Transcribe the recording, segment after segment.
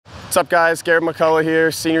What's up guys, Garrett McCullough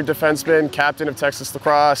here, senior defenseman, captain of Texas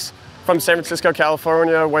Lacrosse. From San Francisco,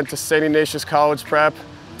 California, went to St. Ignatius College Prep.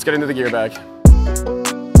 Let's get into the Gearbag.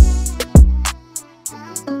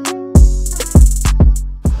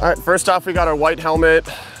 All right, first off we got our white helmet.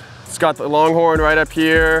 It's got the Longhorn right up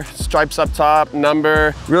here, stripes up top,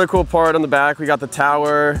 number. Really cool part on the back, we got the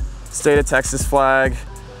tower, state of Texas flag.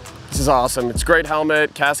 This is awesome. It's a great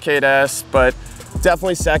helmet, Cascade S, but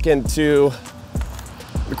definitely second to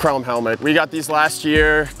the chrome helmet. We got these last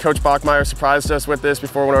year. Coach Bachmeyer surprised us with this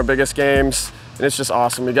before one of our biggest games, and it's just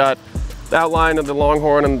awesome. We got the outline of the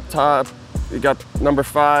Longhorn on the top, we got number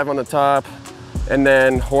 5 on the top, and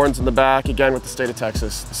then horns in the back, again with the state of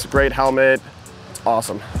Texas. It's a great helmet, it's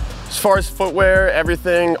awesome. As far as footwear,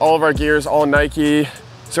 everything, all of our gear is all Nike.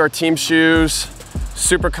 These are our team shoes,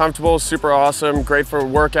 super comfortable, super awesome, great for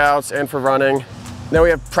workouts and for running. Then we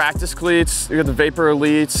have practice cleats, we have the Vapor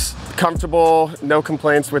Elites, comfortable, no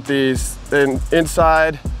complaints with these. Then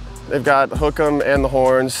inside, they've got the hook'em and the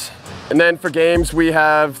horns. And then for games, we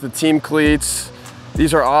have the team cleats.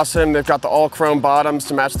 These are awesome. They've got the all chrome bottoms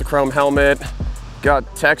to match the chrome helmet.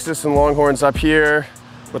 Got Texas and Longhorns up here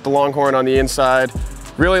with the Longhorn on the inside.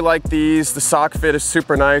 Really like these. The sock fit is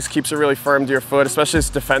super nice, keeps it really firm to your foot, especially as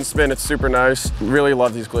a defenseman, it's super nice. Really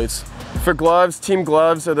love these cleats. For gloves, team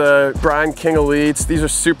gloves are the Brian King Elites. These are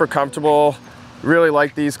super comfortable. Really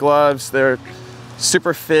like these gloves. They're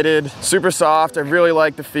super fitted, super soft. I really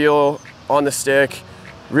like the feel on the stick.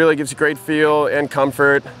 Really gives you great feel and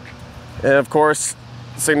comfort. And of course,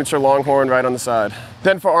 signature Longhorn right on the side.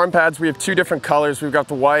 Then for arm pads, we have 2 different colors. We've got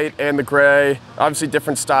the white and the gray. Obviously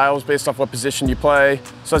different styles based off what position you play.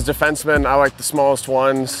 So as a defenseman, I like the smallest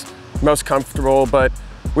ones, most comfortable, but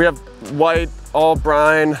we have white, all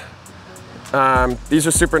brine. These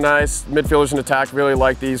are super nice. Midfielders in attack really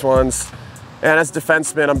like these ones. And as a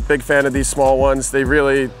defenseman, I'm a big fan of these small ones. They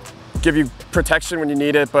really give you protection when you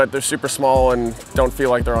need it, but they're super small and don't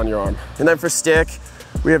feel like they're on your arm. And then for stick,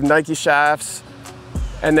 we have Nike shafts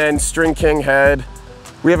and then String King head.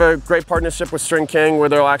 We have a great partnership with String King where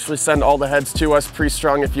they'll actually send all the heads to us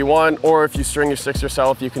pre-strung if you want, or if you string your sticks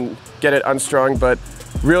yourself, you can get it unstrung. But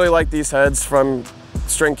really like these heads from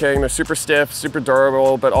String King. They're super stiff, super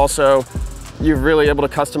durable, but also you're really able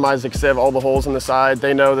to customize it because they have all the holes in the side.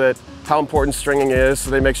 They know that how important stringing is,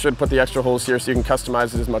 so they make sure to put the extra holes here so you can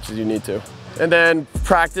customize it as much as you need to. And then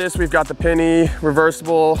practice, we've got the penny,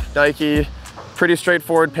 reversible, Nike, pretty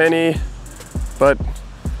straightforward penny, but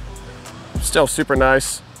still super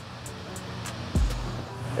nice.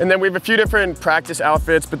 And then we have a few different practice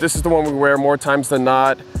outfits, but this is the one we wear more times than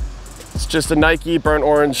not. It's just a Nike burnt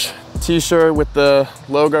orange t-shirt with the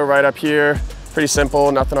logo right up here. Pretty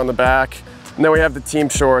simple, nothing on the back. And then we have the team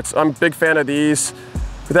shorts. I'm a big fan of these.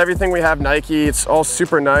 With everything we have Nike, it's all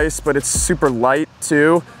super nice, but it's super light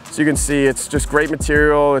too. So you can see it's just great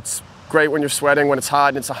material. It's great when you're sweating, when it's hot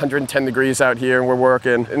and it's 110 degrees out here and we're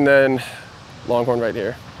working. And then Longhorn right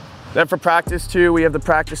here. Then for practice too, we have the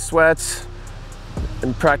practice sweats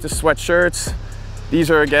and practice sweatshirts. These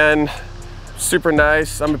are again, super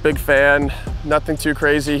nice. I'm a big fan. Nothing too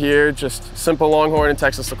crazy here, just simple Longhorn and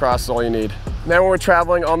Texas Lacrosse is all you need. Now when we're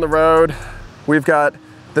traveling on the road, we've got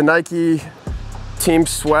the Nike team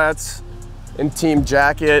sweats and team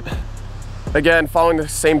jacket. Again, following the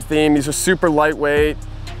same theme, these are super lightweight,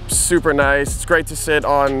 super nice. It's great to sit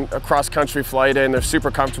on a cross-country flight in. They're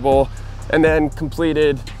super comfortable. And then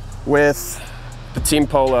completed with the team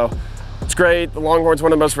polo. It's great. The Longhorn's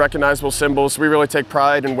one of the most recognizable symbols. We really take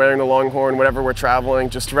pride in wearing the Longhorn whenever we're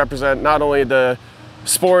traveling, just to represent not only the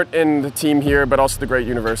sport and the team here, but also the great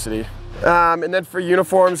university. And then for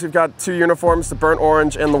uniforms, we've got 2 uniforms, the burnt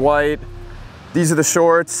orange and the white. These are the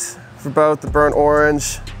shorts for both the burnt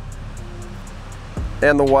orange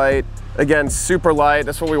and the white. Again, super light.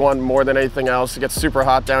 That's what we want more than anything else. It gets super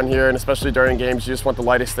hot down here, and especially during games, you just want the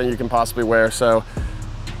lightest thing you can possibly wear. So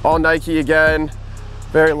all Nike again,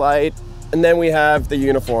 very light. And then we have the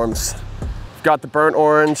uniforms. We've got the burnt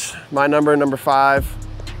orange, my number 5.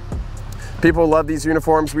 People love these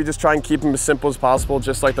uniforms. We just try and keep them as simple as possible,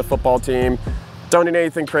 just like the football team. Don't need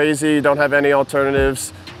anything crazy, don't have any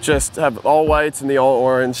alternatives. Just have all whites and the all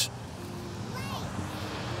orange.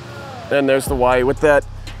 And there's the white. With that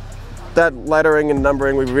lettering and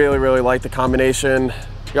numbering, we really like the combination.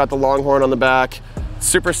 You got the Longhorn on the back.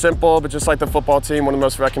 Super simple, but just like the football team, one of the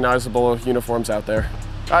most recognizable uniforms out there.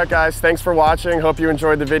 All right guys, thanks for watching. Hope you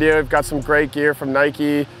enjoyed the video. We've got some great gear from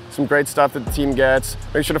Nike, some great stuff that the team gets.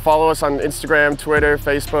 Make sure to follow us on Instagram, Twitter,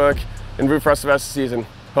 Facebook, and root for us the rest of the season.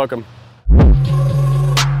 Hook 'em.